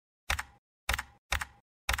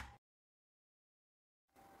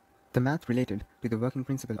The math related to the working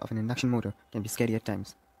principle of an induction motor can be scary at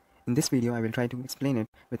times. In this video, I will try to explain it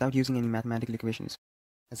without using any mathematical equations.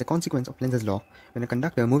 As a consequence of Lenz's law, when a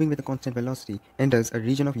conductor moving with a constant velocity enters a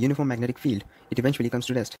region of uniform magnetic field, it eventually comes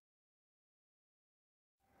to rest.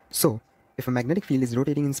 So, if a magnetic field is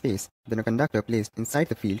rotating in space, then a conductor placed inside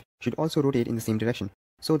the field should also rotate in the same direction,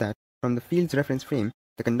 so that from the field's reference frame,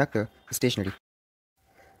 the conductor is stationary.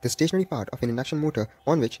 The stationary part of an induction motor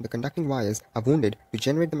on which the conducting wires are wounded to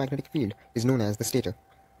generate the magnetic field is known as the stator,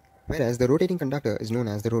 whereas the rotating conductor is known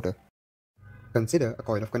as the rotor. Consider a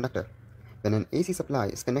coil of conductor. When an AC supply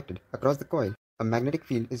is connected across the coil, a magnetic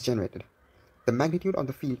field is generated. The magnitude of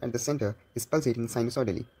the field at the center is pulsating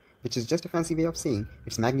sinusoidally, which is just a fancy way of saying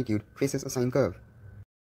its magnitude traces a sine curve.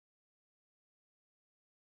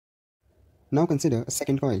 Now consider a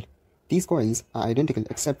second coil. These coils are identical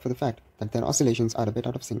except for the fact that their oscillations are a bit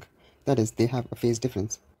out of sync, that is, they have a phase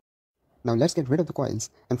difference. Now let's get rid of the coils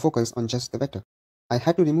and focus on just the vector. I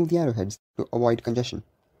had to remove the arrowheads to avoid congestion.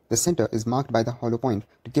 The center is marked by the hollow point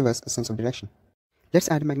to give us a sense of direction.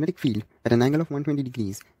 Let's add a magnetic field at an angle of 120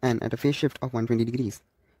 degrees and at a phase shift of 120 degrees.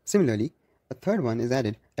 Similarly, a third one is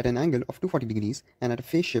added at an angle of 240 degrees and at a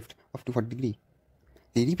phase shift of 240 degrees.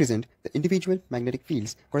 They represent the individual magnetic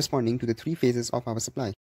fields corresponding to the three phases of our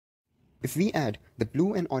supply. If we add the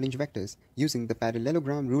blue and orange vectors using the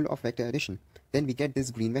parallelogram rule of vector addition, then we get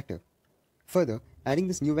this green vector. Further, adding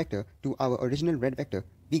this new vector to our original red vector,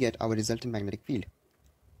 we get our resultant magnetic field.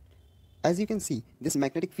 As you can see, this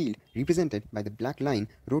magnetic field represented by the black line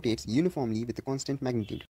rotates uniformly with a constant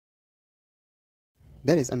magnitude.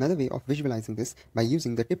 There is another way of visualizing this by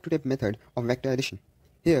using the tip-to-tip method of vector addition.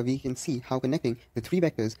 Here we can see how connecting the three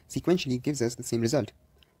vectors sequentially gives us the same result.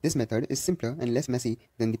 This method is simpler and less messy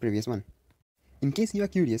than the previous one. In case you are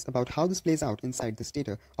curious about how this plays out inside the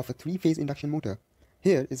stator of a three-phase induction motor,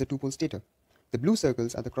 here is a two-pole stator. The blue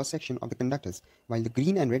circles are the cross-section of the conductors, while the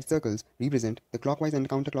green and red circles represent the clockwise and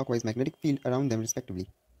counterclockwise magnetic field around them respectively.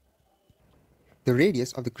 The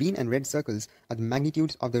radius of the green and red circles are the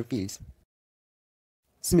magnitudes of their fields.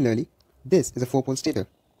 Similarly, this is a four-pole stator.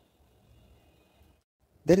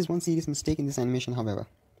 There is one serious mistake in this animation, however.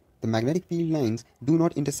 The magnetic field lines do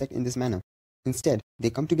not intersect in this manner. Instead,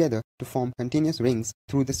 they come together to form continuous rings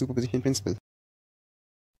through the superposition principle.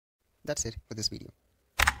 That's it for this video.